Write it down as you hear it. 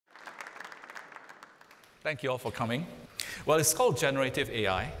Thank you all for coming. Well, it's called generative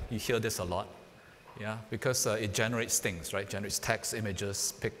AI. You hear this a lot, yeah, because it generates things, right? Generates text,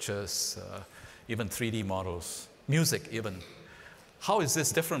 images, pictures, even 3D models, music even. How is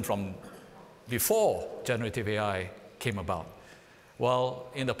this different from before generative AI came about? Well,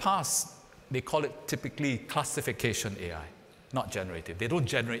 in the past, they call it typically classification AI, not generative. They don't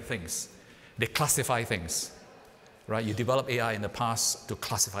generate things. They classify things, right? You develop AI in the past to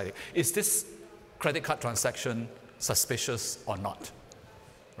classify it. Is this credit card transaction suspicious or not,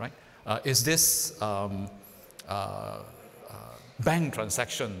 right? Is this bank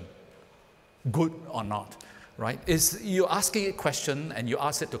transaction good or not, right? You're asking a question and you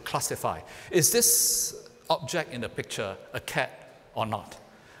ask it to classify. Is this object in the picture a cat or not,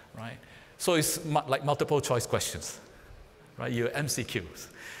 right? So it's like multiple choice questions, right? Your MCQs.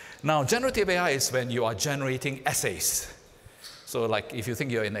 Now, generative AI is when you are generating essays. So like if you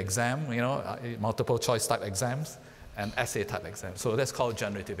think you're in exam, multiple choice type exams and essay type exams. So that's called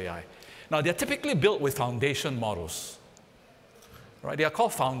generative AI. Now, they're typically built with foundation models, right? They are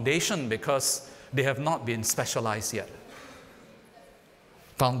called foundation because they have not been specialized yet.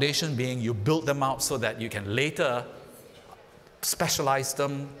 Foundation being you build them out so that you can later specialize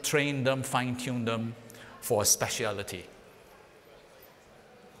them, train them, fine-tune them for a specialty.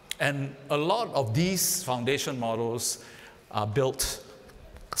 And a lot of these foundation models are built,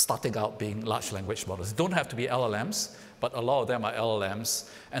 starting out being large language models. They don't have to be LLMs, but a lot of them are LLMs.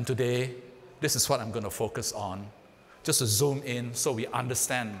 And today, this is what I'm going to focus on, just to zoom in so we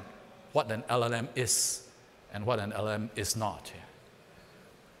understand what an LLM is and what an LLM is not.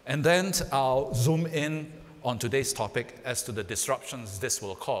 And then I'll zoom in on today's topic as to the disruptions this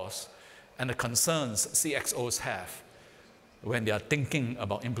will cause and the concerns CXOs have when they are thinking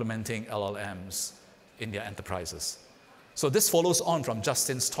about implementing LLMs in their enterprises. So this follows on from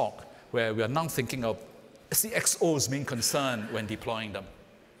Justin's talk, where we are now thinking of CXOs being concerned when deploying them.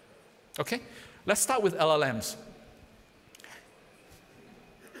 Okay, let's start with LLMs.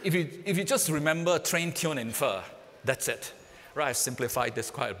 If you just remember train, tune, infer, that's it. Right, I've simplified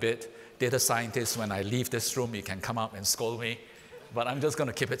this quite a bit. Data scientists, when I leave this room, you can come up and scold me, but I'm just going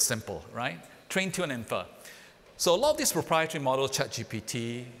to keep it simple, right? Train, tune, infer. So a lot of these proprietary models,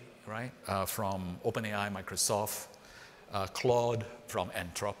 ChatGPT, right, from OpenAI, Microsoft, Claude from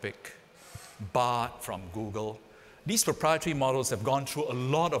Anthropic, Bard from Google. These proprietary models have gone through a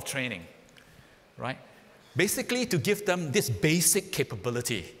lot of training, right? Basically to give them this basic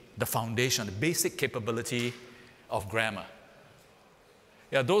capability, the foundation, the basic capability of grammar.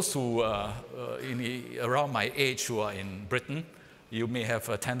 Yeah, those who around my age who are in Britain, you may have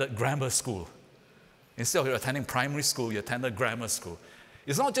attended grammar school. Instead of attending primary school, you attended grammar school.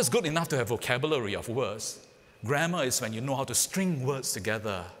 It's not just good enough to have vocabulary of words. Grammar is when you know how to string words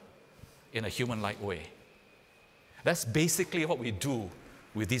together in a human-like way. That's basically what we do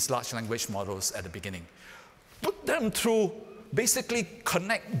with these large language models at the beginning. Put them through, basically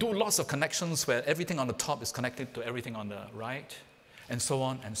do lots of connections where everything on the top is connected to everything on the right, and so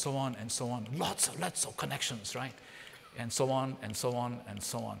on, and so on, and so on. Lots of connections, right? And so on, and so on, and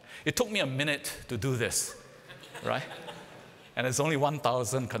so on. It took me a minute to do this, right? And it's only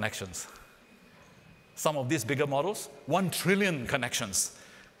 1,000 connections. Some of these bigger models, 1 trillion connections.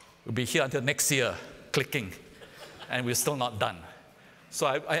 We'll be here until next year, clicking, and we're still not done. So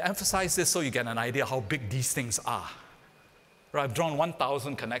I emphasize this so you get an idea how big these things are. Right, I've drawn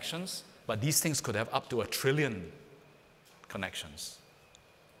 1,000 connections, but these things could have up to 1 trillion connections.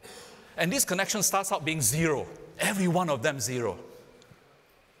 And these connections starts out being zero, every one of them zero.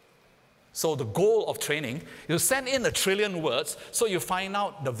 So the goal of training, you send in 1 trillion words so you find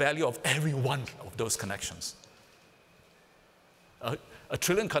out the value of every one of those connections. 1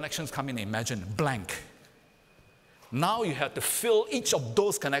 trillion connections come in, imagine, blank. Now you have to fill each of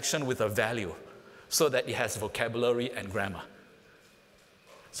those connections with a value so that it has vocabulary and grammar.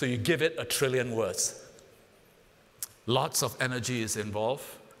 So you give it 1 trillion words. Lots of energy is involved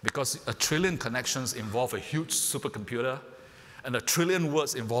because 1 trillion connections involve a huge supercomputer, and 1 trillion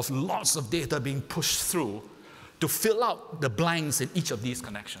words involve lots of data being pushed through to fill out the blanks in each of these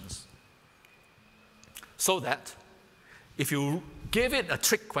connections. So that if you give it a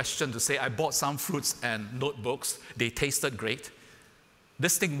trick question to say, I bought some fruits and notebooks, they tasted great,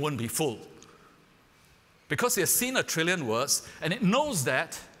 this thing won't be full. Because it has seen 1 trillion words, and it knows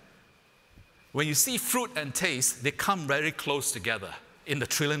that when you see fruit and taste, they come very close together in the 1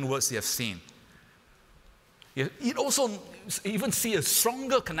 trillion words you have seen. It also even sees a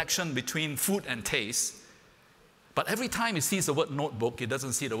stronger connection between food and taste, but every time it sees the word notebook, it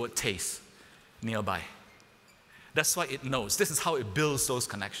doesn't see the word taste nearby. That's why it knows. This is how it builds those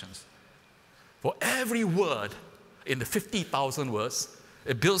connections. For every word in the 50,000 words,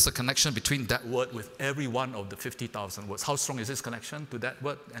 it builds a connection between that word with every one of the 50,000 words. How strong is this connection to that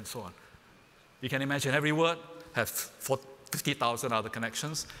word, and so on. You can imagine every word have 50,000 other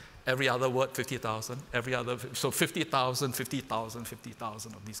connections. Every other word, 50,000. Every other, so 50,000, 50,000,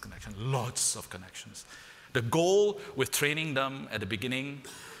 50,000 of these connections. Lots of connections. The goal with training them at the beginning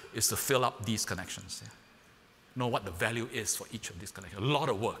is to fill up these connections. Yeah? Know what the value is for each of these connections. A lot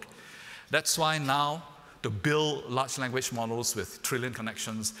of work. That's why now, to build large language models with trillion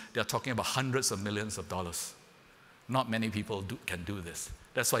connections, they're talking about hundreds of millions of dollars. Not many people can do this.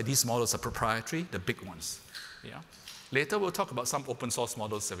 That's why these models are proprietary, the big ones. Yeah? Later, we'll talk about some open source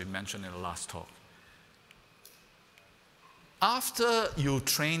models that we mentioned in the last talk. After you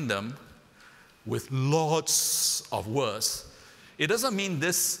train them with lots of words, it doesn't mean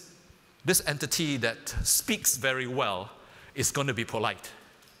this entity that speaks very well is going to be polite.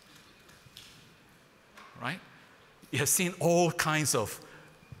 Right? You have seen all kinds of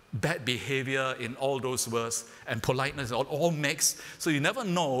bad behavior in all those words, and politeness all mixed. So you never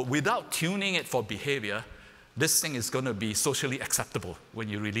know, without tuning it for behavior, this thing is going to be socially acceptable when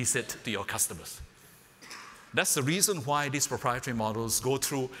you release it to your customers. That's the reason why these proprietary models go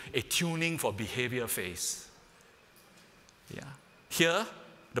through a tuning for behavior phase. Yeah. Here,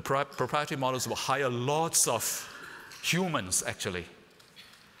 the proprietary models will hire lots of humans, actually,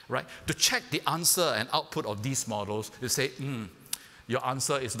 right? To check the answer and output of these models, you say, your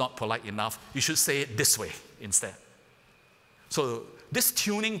answer is not polite enough. You should say it this way instead. So this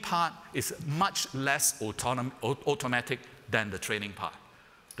tuning part is much less automatic than the training part.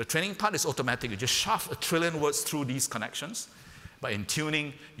 The training part is automatic. You just shove 1 trillion words through these connections. But in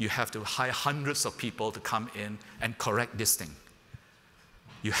tuning, you have to hire hundreds of people to come in and correct this thing.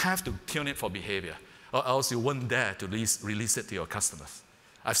 You have to tune it for behavior, or else you won't dare to release it to your customers.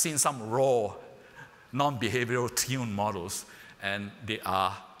 I've seen some raw, non-behavioral tuned models, and they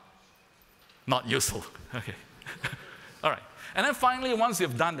are not useful. Okay. All right. And then finally, once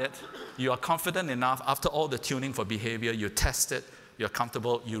you've done it, you are confident enough, after all the tuning for behavior, you test it, you're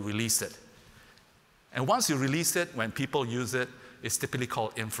comfortable, you release it. And once you release it, when people use it, it's typically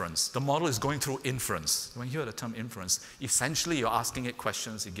called inference. The model is going through inference. When you hear the term inference, essentially you're asking it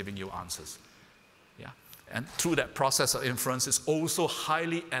questions, it's giving you answers. Yeah? And through that process of inference, it's also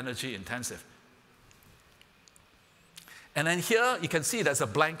highly energy intensive. And then here, you can see there's a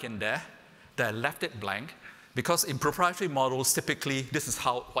blank in there. That I left it blank, because in proprietary models, typically, this is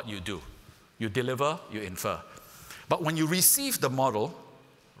what you do. You deliver, you infer. But when you receive the model,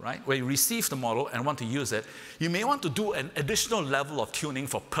 right, when you receive the model and want to use it, you may want to do an additional level of tuning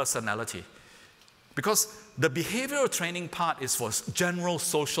for personality. Because the behavioral training part is for general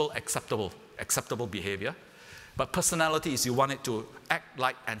social acceptable behavior. But personality is you want it to act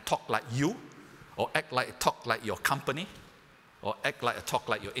like and talk like you, or act like, talk like your company, or act like, talk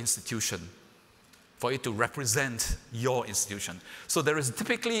like your institution, for it to represent your institution. So there is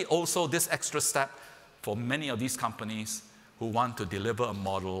typically also this extra step for many of these companies who want to deliver a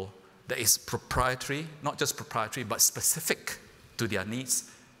model that is proprietary, not just proprietary, but specific to their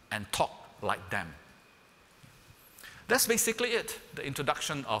needs and talk like them. That's basically it, the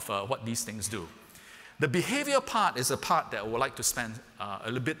introduction of what these things do. The behavior part is a part that I would like to spend a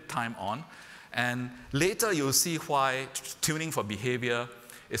little bit time on. And later you'll see why tuning for behavior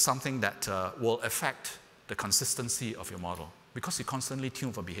is something that will affect the consistency of your model, because you constantly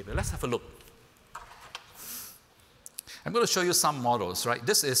tune for behavior. Let's have a look. I'm going to show you some models, right?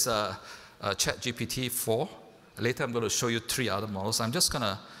 This is ChatGPT 4. Later I'm going to show you 3 other models. I'm just going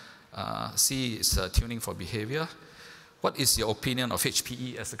to see it's tuning for behavior. What is your opinion of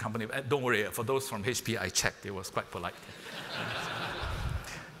HPE as a company? Don't worry, for those from HPE, I checked. It was quite polite.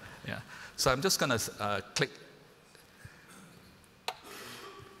 Yeah. So I'm just going to click.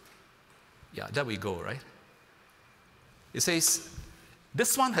 Yeah, there we go, right? It says,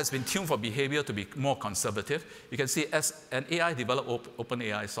 this one has been tuned for behavior to be more conservative. You can see as an AI developed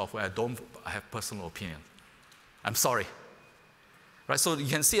OpenAI software, I don't have personal opinion. I'm sorry. Right, so you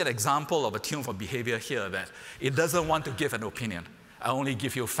can see an example of a tune for behavior here that it doesn't want to give an opinion. I only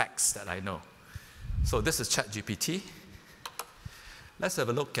give you facts that I know. So this is ChatGPT. Let's have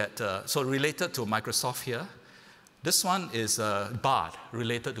a look at, so related to Microsoft here, this one is Bard,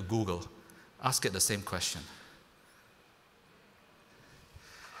 related to Google. Ask it the same question.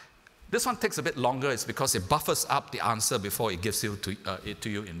 This one takes a bit longer. It's because it buffers up the answer before it gives it to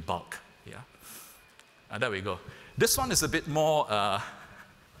you in bulk. Yeah? There we go. This one is a bit more,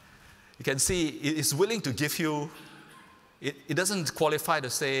 you can see it is willing to give you, it doesn't qualify to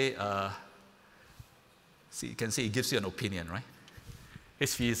say, see, you can see it gives you an opinion, right?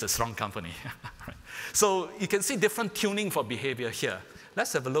 HPE is a strong company. So you can see different tuning for behavior here.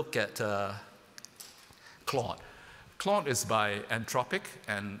 Let's have a look at Claude. Claude is by Anthropic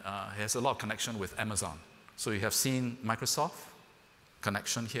and has a lot of connection with Amazon. So you have seen Microsoft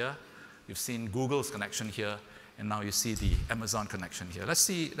connection here. You've seen Google's connection here. And now you see the Amazon connection here. Let's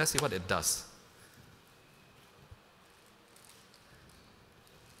see what it does.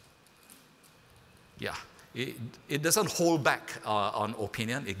 Yeah, it doesn't hold back on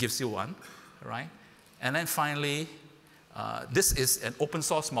opinion. It gives you one, right? And then finally, this is an open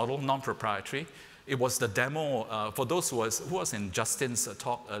source model, non-proprietary. It was the demo for those who was in Justin's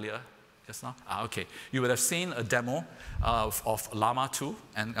talk earlier just now. Okay, you would have seen a demo of Llama 2,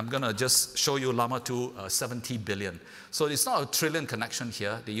 and I'm going to just show you Llama 2 70 billion. So it's not a trillion connection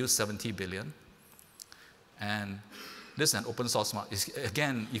here. They use 70 billion. And this is an open source model.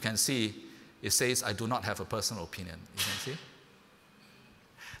 Again, you can see it says, I do not have a personal opinion. You can see?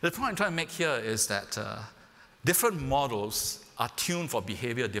 The point I'm trying to make here is that different models are tuned for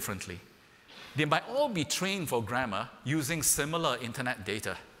behavior differently. They might all be trained for grammar using similar internet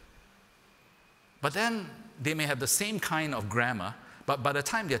data. But then they may have the same kind of grammar, but by the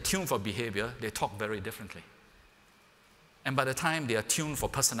time they're tuned for behavior, they talk very differently. And by the time they are tuned for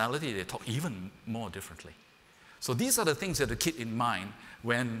personality, they talk even more differently. So these are the things that to keep in mind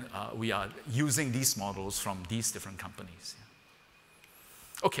when we are using these models from these different companies.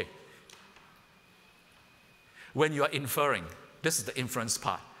 Okay. When you are inferring, this is the inference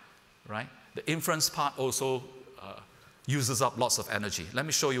part, right? The inference part also uses up lots of energy. Let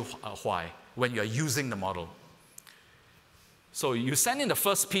me show you why when you are using the model. So you send in the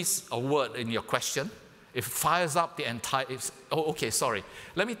first piece of word in your question. It fires up the entire, sorry.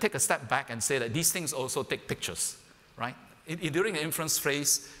 Let me take a step back and say that these things also take pictures, right? During the inference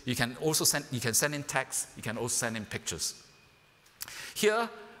phase, you can send in text, you can also send in pictures. Here,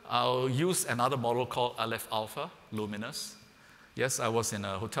 I'll use another model called Aleph Alpha, Luminous. Yes, I was in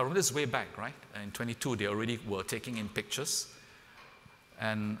a hotel room. This is way back, right? In 22, they already were taking in pictures.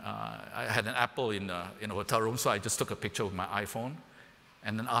 And I had an apple in a hotel room, so I just took a picture with my iPhone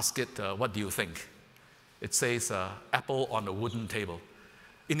and then asked it, what do you think? It says, apple on a wooden table.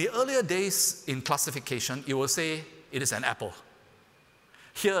 In the earlier days in classification, it will say it is an apple.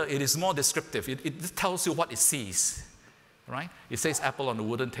 Here, it is more descriptive. It tells you what it sees, right? It says apple on a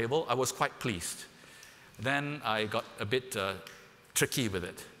wooden table. I was quite pleased. Then I got a bit tricky with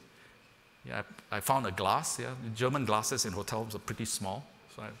it. Yeah, I found a glass. Yeah, German glasses in hotels are pretty small,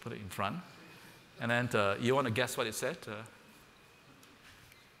 so I put it in front. And then you want to guess what it said?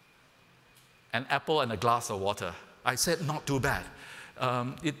 An apple and a glass of water. I said not too bad.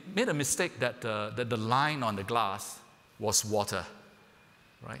 It made a mistake that the line on the glass was water,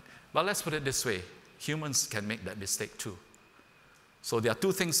 right? But let's put it this way. Humans can make that mistake too. So there are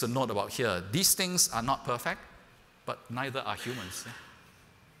two things to note about here. These things are not perfect, but neither are humans.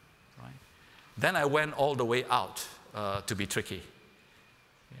 Right? Then I went all the way out to be tricky.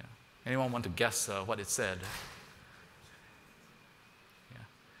 Yeah. Anyone want to guess what it said? Yeah.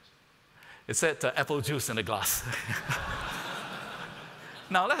 It said apple juice in a glass.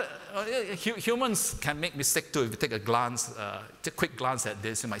 Now, humans can make mistakes too. If you take a quick glance at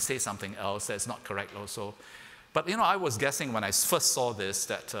this, you might say something else that's not correct also. But, I was guessing when I first saw this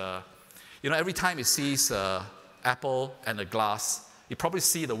that, every time it sees apple and a glass, you probably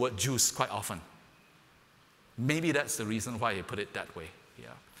see the word juice quite often. Maybe that's the reason why he put it that way. Yeah.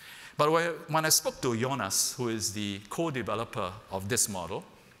 But when I spoke to Jonas, who is the co-developer of this model,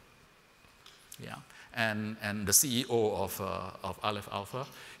 yeah, and the CEO of Aleph Alpha,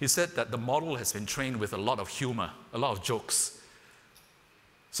 he said that the model has been trained with a lot of humor, a lot of jokes.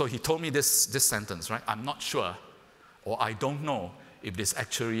 So he told me this sentence, right? I'm not sure, or I don't know if it's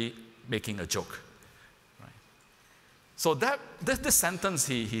actually making a joke. Right? So this sentence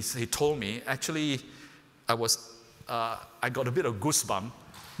he told me, actually, I got a bit of goosebump,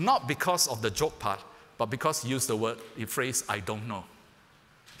 not because of the joke part, but because he used the phrase, I don't know.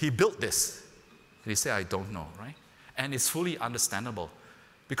 He built this. He said, I don't know, right? And it's fully understandable.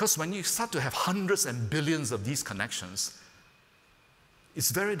 Because when you start to have hundreds and billions of these connections,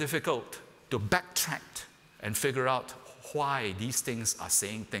 it's very difficult to backtrack and figure out why these things are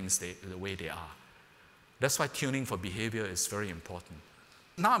saying things the way they are. That's why tuning for behavior is very important.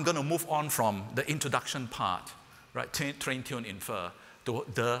 Now I'm going to move on from the introduction part, right, train, tune, infer, to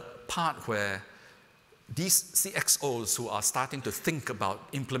the part where these CXOs who are starting to think about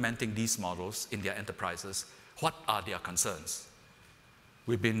implementing these models in their enterprises, what are their concerns?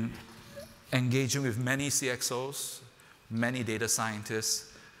 We've been engaging with many CXOs, many data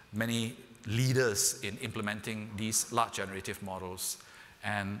scientists, many leaders in implementing these large generative models.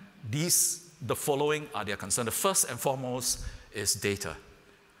 And these the following are their concerns. The first and foremost is data.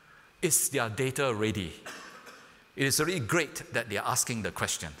 Is their data ready? It is really great that they are asking the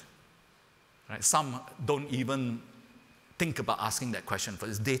question. Right? Some don't even think about asking that question, but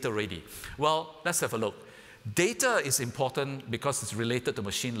is data ready? Well, let's have a look. Data is important because it's related to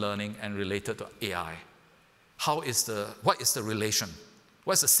machine learning and related to AI. What is the relation?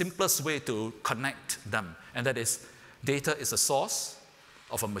 What's the simplest way to connect them? And that is, data is a source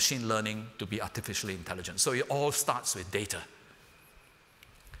of a machine learning to be artificially intelligent. So it all starts with data.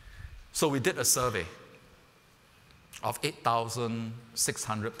 So we did a survey of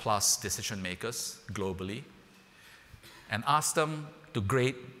 8,600 plus decision makers globally and asked them to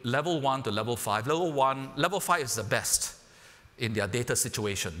grade level 1 to level 5. Level 5 is the best in their data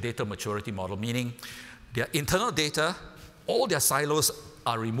situation, data maturity model, meaning their internal data, all their silos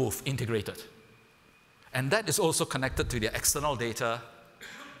are removed, integrated. And that is also connected to their external data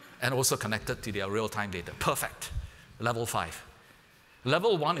and also connected to their real-time data. Perfect. Level 5.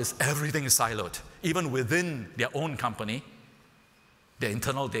 Level 1 is everything is siloed. Even within their own company, their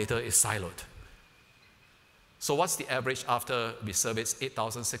internal data is siloed. So what's the average after we surveyed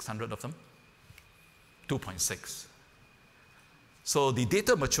 8,600 of them? 2.6. So the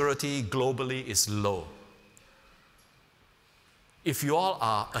data maturity globally is low. If you all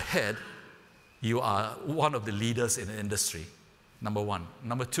are ahead, you are one of the leaders in the industry, number one.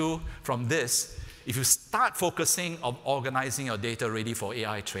 Number two, from this, if you start focusing on organizing your data ready for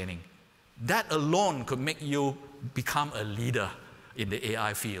AI training, that alone could make you become a leader in the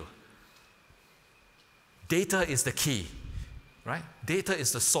AI field. Data is the key, right? Data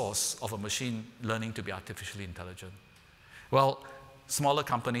is the source of a machine learning to be artificially intelligent. Well, smaller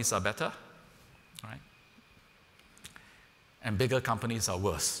companies are better, right? And bigger companies are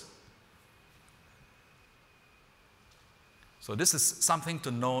worse. So this is something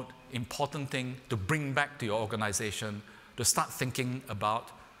to note, important thing to bring back to your organization, to start thinking about.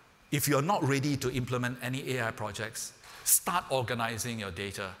 If you're not ready to implement any AI projects, start organizing your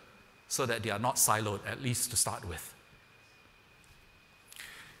data so that they are not siloed, at least to start with.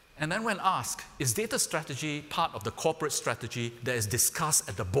 And then when asked, is data strategy part of the corporate strategy that is discussed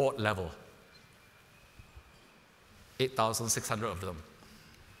at the board level? 8,600 of them.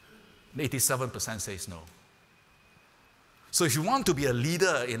 87% says no. So if you want to be a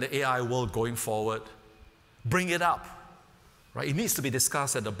leader in the AI world going forward, bring it up. Right? It needs to be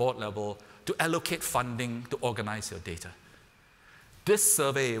discussed at the board level to allocate funding to organize your data. This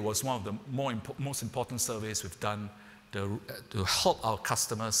survey was one of the most important surveys we've done to help our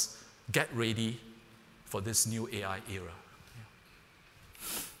customers get ready for this new AI era.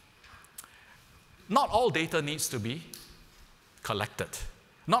 Yeah. Not all data needs to be collected.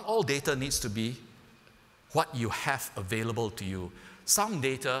 Not all data needs to be what you have available to you. Some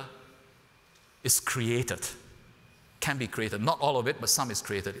data is created, can be created. Not all of it, but some is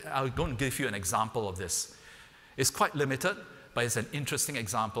created. I'm going to give you an example of this. It's quite limited, but it's an interesting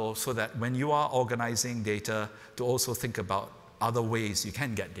example so that when you are organizing data, to also think about other ways you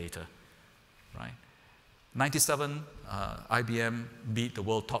can get data, right? 97, IBM beat the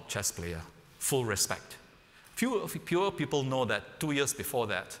world top chess player. Full respect. Fewer people know that 2 years before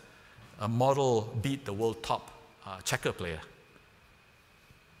that, a model beat the world top checker player.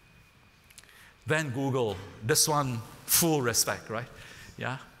 Then Google, this one, full respect, right?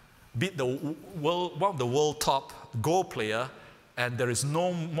 Yeah, beat the one of the world top Go player, and there is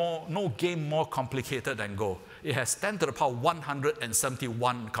no game more complicated than Go. It has 10 to the power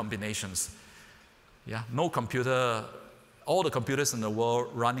 171 combinations. Yeah, no computer, all the computers in the world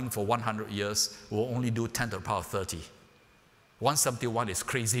running for 100 years will only do 10 to the power 30. 171 is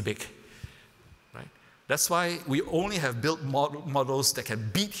crazy big. Right? That's why we only have built models that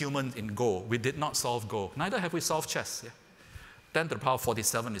can beat humans in Go. We did not solve Go. Neither have we solved chess. Yeah? 10 to the power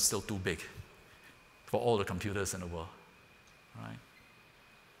 47 is still too big for all the computers in the world. Right?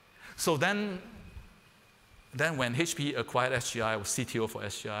 So then when HPE acquired SGI, I was CTO for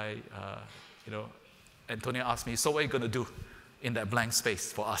SGI, Antonio asked me, so what are you going to do in that blank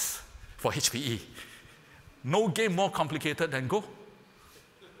space for us, for HPE? No game more complicated than Go.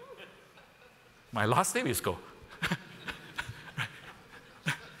 My last name is Go.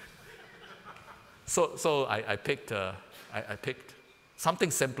 So I picked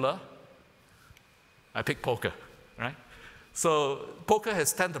something simpler. I picked poker, right? So poker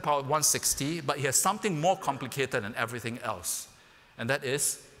has 10 to the power 160, but it has something more complicated than everything else. And that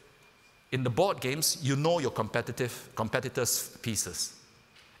is, in the board games, you know your competitors' pieces.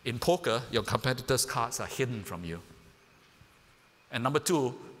 In poker, your competitors' cards are hidden from you. And number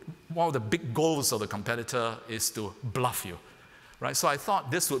two, one of the big goals of the competitor is to bluff you. right? So I thought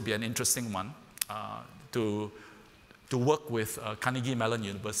this would be an interesting one to work with Carnegie Mellon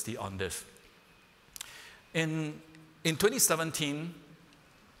University on this. In 2017,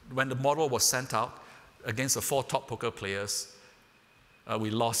 when the model was sent out against the 4 top poker players, we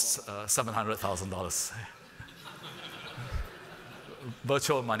lost $700,000.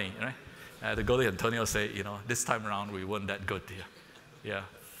 Virtual money, right? To go to Antonio say, this time around we weren't that good here. Yeah.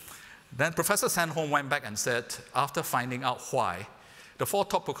 Then Professor Sandholm went back and said, after finding out why, the 4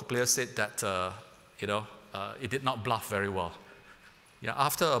 top poker players said that, it did not bluff very well. Yeah,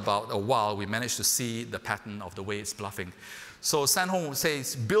 after about a while, we managed to see the pattern of the way it's bluffing. So Sandholm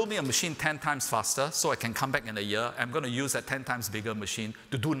says, build me a machine 10 times faster so I can come back in a year. I'm going to use that 10 times bigger machine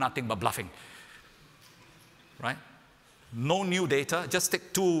to do nothing but bluffing. Right? No new data, just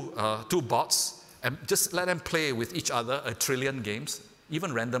take two bots and just let them play with each other 1 trillion games,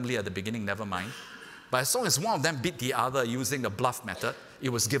 even randomly at the beginning, never mind. But as long as one of them beat the other using the bluff method, it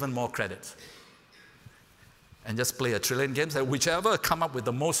was given more credit. And just play 1 trillion games, and whichever come up with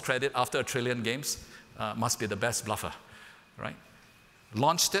the most credit after 1 trillion games must be the best bluffer, right?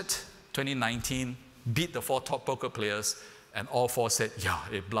 Launched it, 2019, beat the 4 top poker players, and all 4 said, yeah,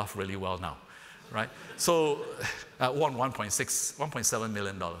 it bluffed really well now, right? So won $1.7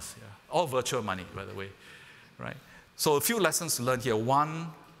 million, yeah. All virtual money, by the way, right? So a few lessons to learn here. One,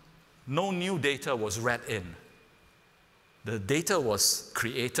 no new data was read in. The data was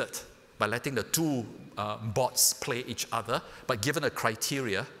created by letting the 2 bots play each other, but given a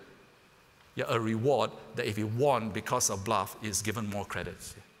criteria, a reward that if you won because of bluff is given more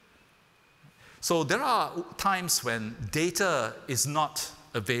credits. So there are times when data is not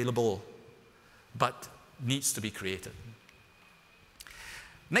available but needs to be created.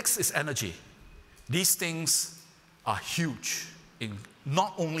 Next is energy. These things are huge,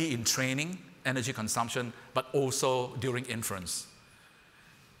 not only in training, energy consumption, but also during inference.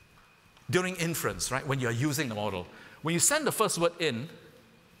 During inference, right, when you're using the model, when you send the first word in,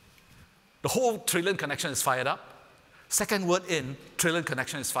 the whole trillion connection is fired up. Second word in, trillion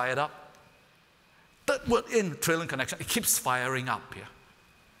connection is fired up. Third word in, trillion connection, it keeps firing up here.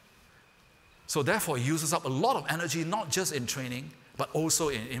 So therefore, it uses up a lot of energy, not just in training, but also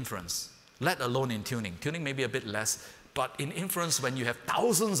in inference, let alone in tuning. Tuning may be a bit less, but in inference, when you have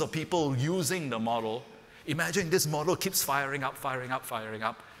thousands of people using the model, imagine this model keeps firing up, firing up, firing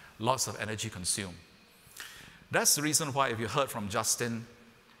up, lots of energy consumed. That's the reason why, if you heard from Justin,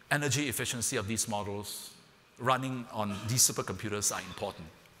 energy efficiency of these models running on these supercomputers are important.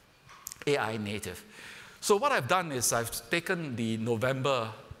 AI native. So what I've done is I've taken the November,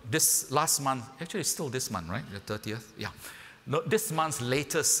 this last month, actually it's still this month, right? The 30th? Yeah. No, this month's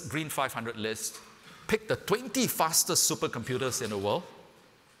latest Green 500 list, picked the 20 fastest supercomputers in the world,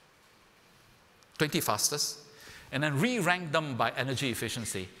 20 fastest, and then re-ranked them by energy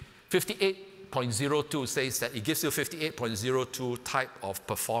efficiency. 58.02 says that it gives you 58.02 type of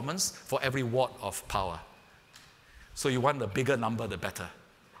performance for every watt of power. So you want the bigger number, the better.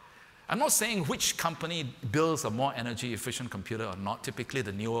 I'm not saying which company builds a more energy efficient computer or not. Typically,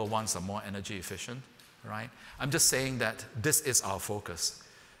 the newer ones are more energy efficient, right? I'm just saying that this is our focus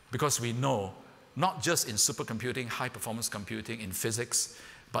because we know not just in supercomputing, high performance computing, in physics,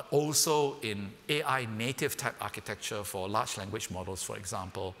 but also in AI native type architecture for large language models, for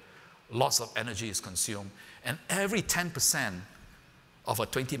example, lots of energy is consumed. And every 10% of a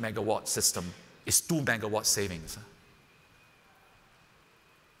 20 megawatt system is 2 megawatt savings.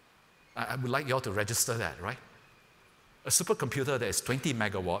 I would like you all to register that, right? A supercomputer that is 20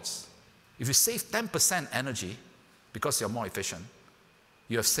 megawatts, if you save 10% energy because you're more efficient,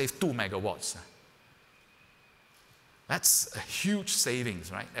 you have saved 2 megawatts. That's a huge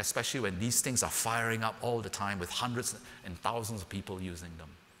savings, right? Especially when these things are firing up all the time with hundreds and thousands of people using them.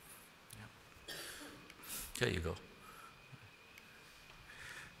 Yeah. There you go.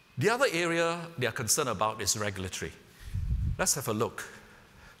 The other area they are concerned about is regulatory. Let's have a look.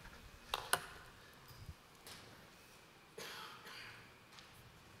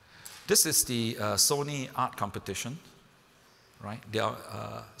 This is the Sony art competition, right? They are,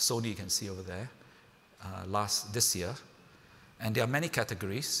 Sony, you can see over there, this year. And there are many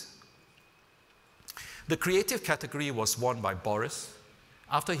categories. The creative category was won by Boris.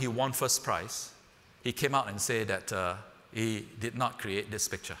 After he won first prize, he came out and said that he did not create this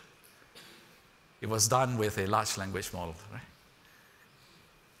picture. It was done with a large language model, right?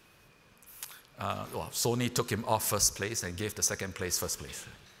 Well, Sony took him off first place and gave the second place first place.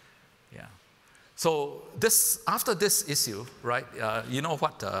 Yeah. So after this issue, right, you know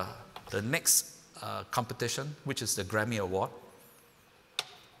what the next competition, which is the Grammy Award.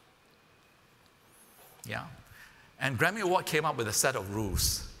 Yeah. And Grammy Award came up with a set of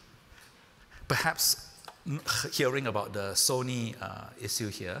rules. Perhaps hearing about the Sony issue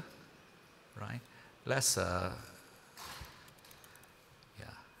here, right? Let's,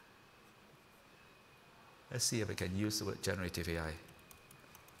 let's see if we can use the word generative AI.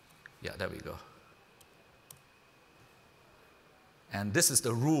 Yeah, there we go. And this is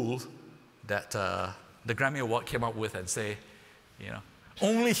the rule that the Grammy Award came up with and say,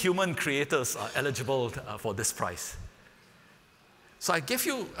 only human creators are eligible for this prize. So I'm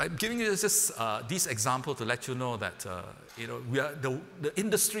giving you just these examples to let you know that the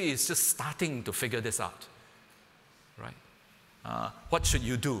industry is just starting to figure this out, right? What should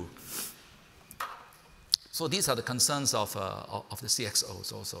you do? So these are the concerns of the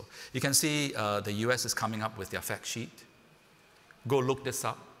CXOs also. You can see the US is coming up with their fact sheet. Go look this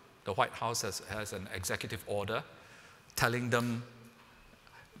up. The White House has an executive order telling them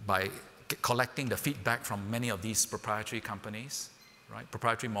by collecting the feedback from many of these proprietary companies, right,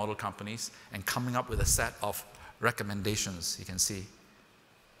 proprietary model companies, and coming up with a set of recommendations, you can see.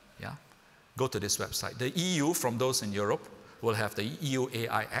 Yeah? Go to this website. The EU, from those in Europe, will have the EU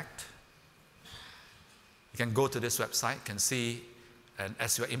AI Act. You can go to this website, can see, and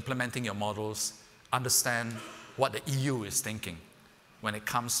as you're implementing your models, understand what the EU is thinking when it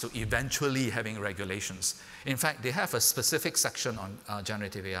comes to eventually having regulations. In fact, they have a specific section on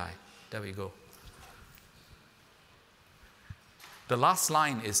generative AI. There we go. The last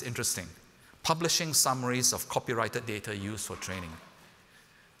line is interesting. Publishing summaries of copyrighted data used for training.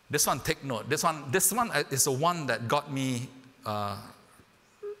 This one, take note. This one is the one that got me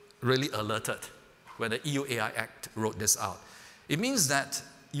really alerted when the EU AI Act wrote this out. It means that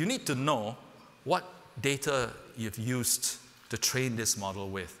you need to know what data you've used to train this model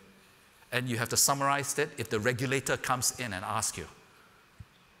with. And you have to summarize it if the regulator comes in and asks you.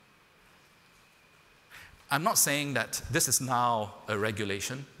 I'm not saying that this is now a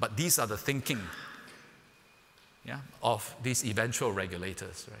regulation, but these are the thinking of these eventual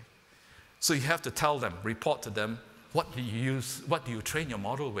regulators, right? So you have to tell them, report to them, what do you use, what do you train your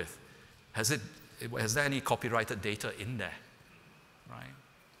model with? Has there any copyrighted data in there, right?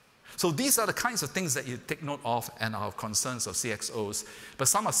 So these are the kinds of things that you take note of and are concerns of CXOs. But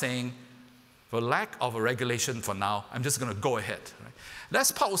some are saying, for lack of a regulation for now, I'm just going to go ahead. Right?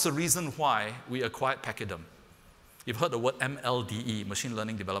 That's part of the reason why we acquired Packard. You've heard the word MLDE, Machine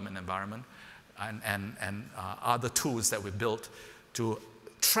Learning Development Environment, and other tools that we built to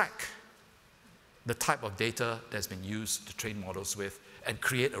track the type of data that's been used to train models with and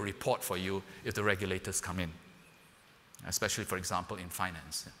create a report for you if the regulators come in, especially, for example, in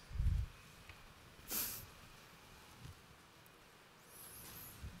finance.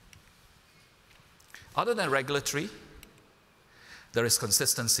 Other than regulatory, there is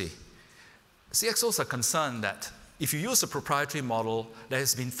consistency. CXOs are concerned that if you use a proprietary model that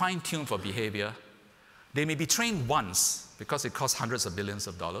has been fine-tuned for behavior, they may be trained once because it costs hundreds of billions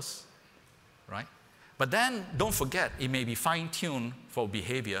of dollars, right? But then don't forget, it may be fine-tuned for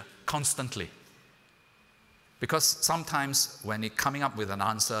behavior constantly. Because sometimes when it's coming up with an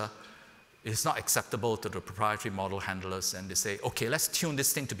answer, it's not acceptable to the proprietary model handlers, and they say, okay, let's tune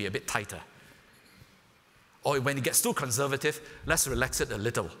this thing to be a bit tighter. Or when it gets too conservative, let's relax it a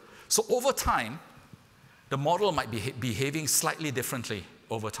little. So over time, the model might be behaving slightly differently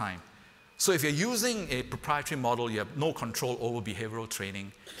over time. So if you're using a proprietary model, you have no control over behavioral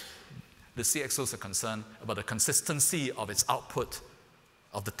training. The CXOs are concerned about the consistency of its output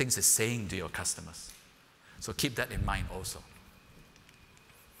of the things it's saying to your customers. So keep that in mind also.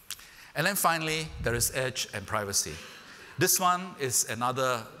 And then finally, there is edge and privacy. This one is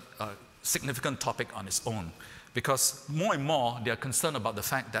another significant topic on its own, because more and more they are concerned about the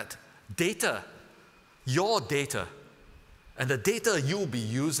fact that data, your data, and the data you'll be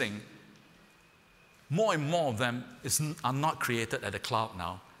using, more and more of them are not created at the cloud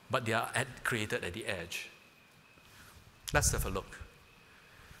now, but they are created at the edge. Let's have a look.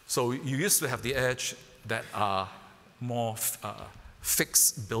 So you used to have the edge that are more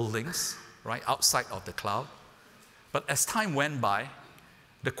fixed buildings, right, outside of the cloud. But as time went by,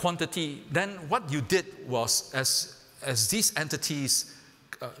 the quantity, then what you did was, as these entities,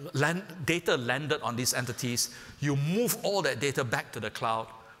 data landed on these entities, you move all that data back to the cloud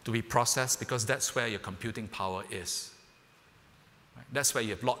to be processed, because that's where your computing power is. Right? That's where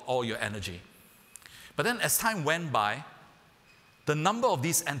you have all your energy. But then as time went by, the number of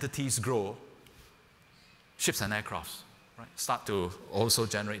these entities grow. Ships and aircrafts, right, start to also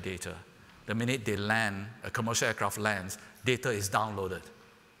generate data. The minute they land, a commercial aircraft lands, data is downloaded,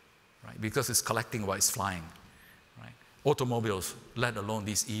 right, because it's collecting while it's flying. Right? automobiles, let alone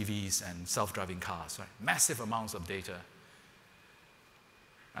these EVs and self-driving cars, right? Massive amounts of data.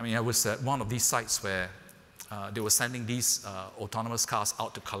 I mean, I was at one of these sites where they were sending these autonomous cars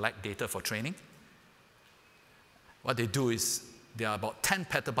out to collect data for training. What they do is there are about 10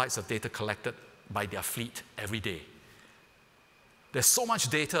 petabytes of data collected by their fleet every day. There's so much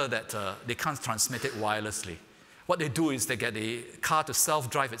data that they can't transmit it wirelessly. What they do is they get a car to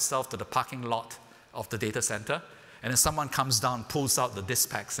self-drive itself to the parking lot of the data center, and then someone comes down, pulls out the disk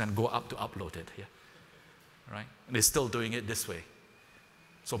packs, and go up to upload it here. Right? And they're still doing it this way.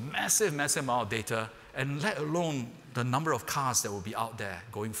 So massive, massive amount of data, and let alone the number of cars that will be out there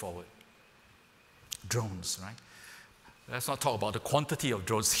going forward. Drones, right? Let's not talk about the quantity of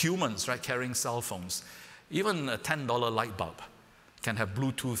drones. Humans, right, carrying cell phones. Even a $10 light bulb can have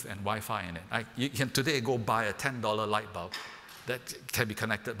Bluetooth and Wi-Fi in it. You can today go buy a $10 light bulb that can be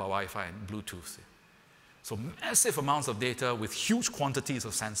connected by Wi-Fi and Bluetooth. So massive amounts of data with huge quantities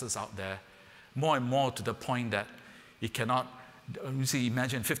of sensors out there, more and more to the point that you cannot, you see,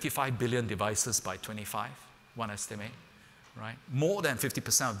 imagine 55 billion devices by 25, one estimate, right? More than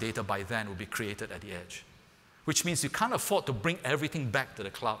 50% of data by then will be created at the edge, which means you can't afford to bring everything back to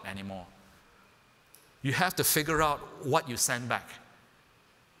the cloud anymore. You have to figure out what you send back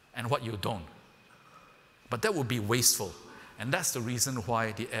and what you don't. But that would be wasteful, and that's the reason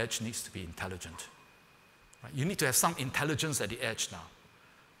why the edge needs to be intelligent. Right? You need to have some intelligence at the edge now.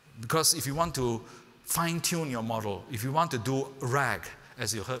 Because if you want to fine-tune your model, if you want to do RAG,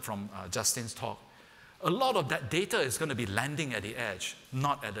 as you heard from Justin's talk, a lot of that data is going to be landing at the edge,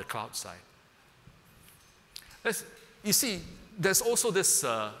 not at the cloud side. You see, there's also this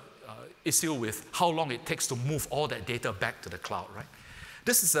issue with how long it takes to move all that data back to the cloud, right?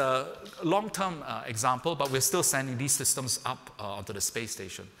 This is a long-term example, but we're still sending these systems up onto the space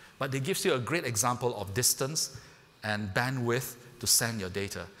station. But it gives you a great example of distance and bandwidth to send your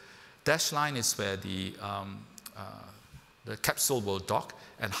data. Dashed line is where the capsule will dock,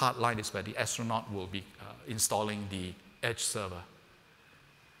 and hard line is where the astronaut will be installing the edge server.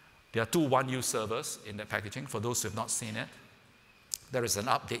 There are two 1U servers in that packaging for those who have not seen it. There is an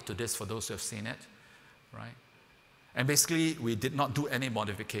update to this for those who have seen it, right? And basically, we did not do any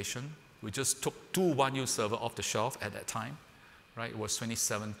modification. We just took two 1U server off the shelf at that time, right? It was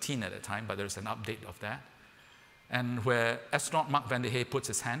 2017 at that time, but there's an update of that. And where astronaut Mark van der Hey puts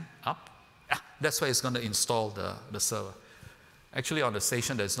his hand up, that's where he's going to install the server. Actually, on the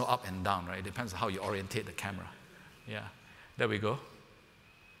station, there's no up and down, right? It depends on how you orientate the camera. Yeah, there we go.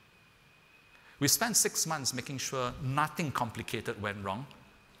 We spent 6 months making sure nothing complicated went wrong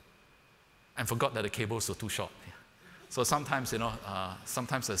and forgot that the cables were too short. So sometimes,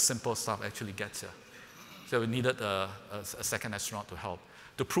 sometimes the simple stuff actually gets you. So we needed a second astronaut to help.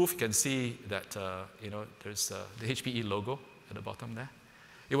 To prove, you can see that, there's the HPE logo at the bottom there.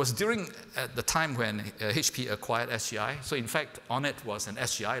 It was at the time when HP acquired SGI. So in fact, on it was an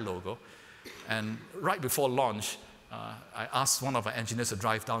SGI logo. And right before launch, I asked one of our engineers to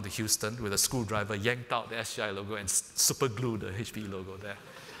drive down to Houston with a screwdriver, yanked out the SGI logo, and super glued the HP logo there.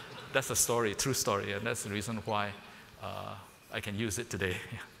 That's a story, true story, and that's the reason why I can use it today.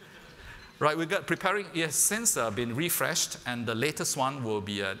 Right, we got preparing, it has since been refreshed, and the latest one will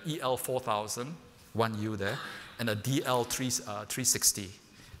be an EL4000, 1U there, and a DL360,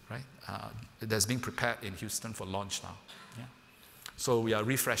 right? That's being prepared in Houston for launch now. Yeah. So we are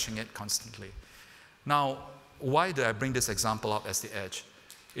refreshing it constantly. Now, why do I bring this example up as the edge?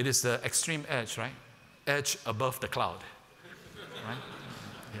 It is the extreme edge, right? Edge above the cloud, right?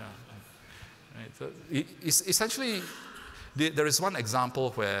 Yeah. Right. So it's essentially, there is one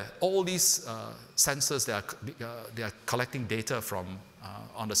example where all these sensors, they are collecting data from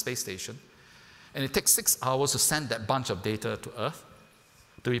on the space station, and it takes 6 hours to send that bunch of data to Earth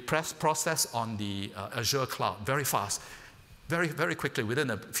to be processed on the Azure cloud very fast, very, very quickly, within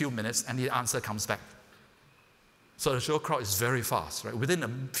a few minutes, and the answer comes back. So the Azure cloud is very fast, right? Within a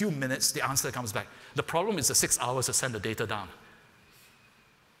few minutes, the answer comes back. The problem is the 6 hours to send the data down.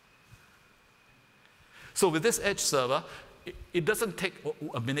 So with this edge server, it doesn't take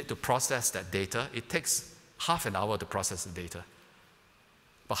a minute to process that data. It takes half an hour to process the data.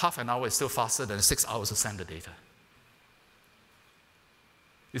 But half an hour is still faster than 6 hours to send the data.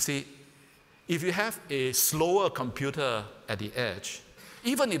 You see, if you have a slower computer at the edge,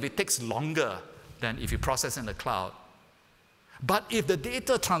 even if it takes longer than if you process in the cloud, but if the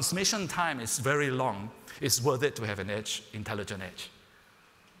data transmission time is very long, it's worth it to have an edge, intelligent edge.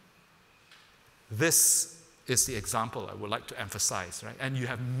 This is the example I would like to emphasize, right? And you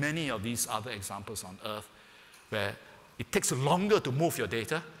have many of these other examples on Earth where it takes longer to move your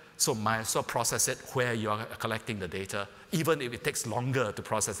data, So might as well process it where you are collecting the data, even if it takes longer to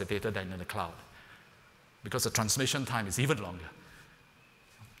process the data than in the cloud, because the transmission time is even longer.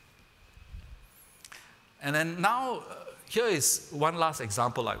 And then now, here is one last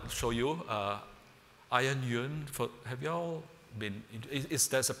example I will show you. Iron Yun, have you all been,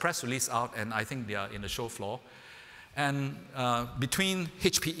 there's a press release out, and I think they are in the show floor. And between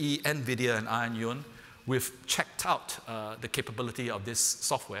HPE, NVIDIA, and Iron Yun, we've checked out the capability of this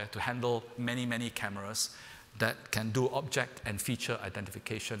software to handle many, many cameras that can do object and feature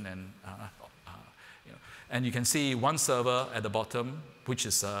identification. And you can see one server at the bottom, which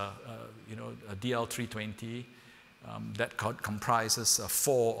is a DL320 that comprises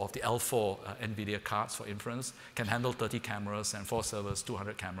 4 of the L4 NVIDIA cards for inference, can handle 30 cameras, and 4 servers,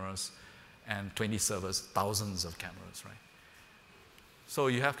 200 cameras, and 20 servers, thousands of cameras, right? So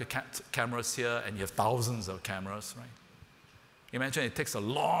you have the cameras here, and you have thousands of cameras, right? Imagine it takes a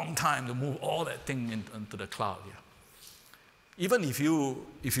long time to move all that thing into the cloud. Yeah. Even if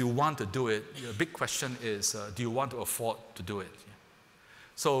you want to do it, the big question is, do you want to afford to do it? Yeah.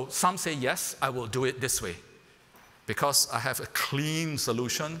 So some say, yes, I will do it this way, because I have a clean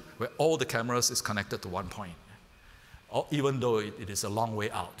solution where all the cameras is connected to one point, even though it is a long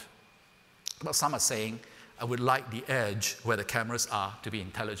way out. But some are saying, I would like the edge where the cameras are to be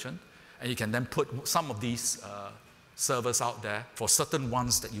intelligent, and you can then put some of these servers out there for certain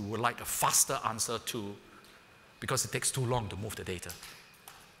ones that you would like a faster answer to, because it takes too long to move the data.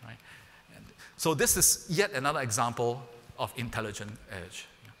 Right? And so this is yet another example of intelligent edge.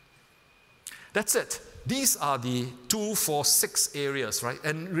 That's it. These are the 2, 4, 6 areas, right?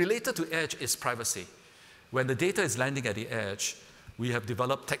 And related to edge is privacy. When the data is landing at the edge, we have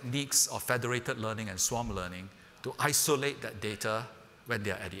developed techniques of federated learning and swarm learning to isolate that data when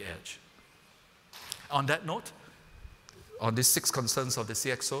they are at the edge. On that note, on these 6 concerns of the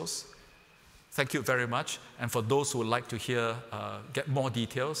CXOs, thank you very much. And for those who would like to get more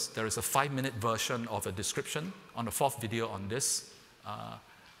details, there is a 5-minute version of a description on the 4th video on this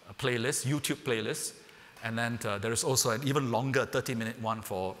playlist, YouTube playlist. And then there is also an even longer 30-minute one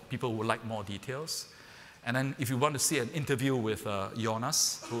for people who would like more details. And then if you want to see an interview with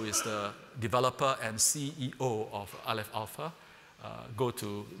Jonas, who is the developer and CEO of Aleph Alpha,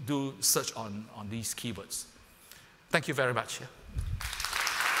 do search on these keywords. Thank you very much.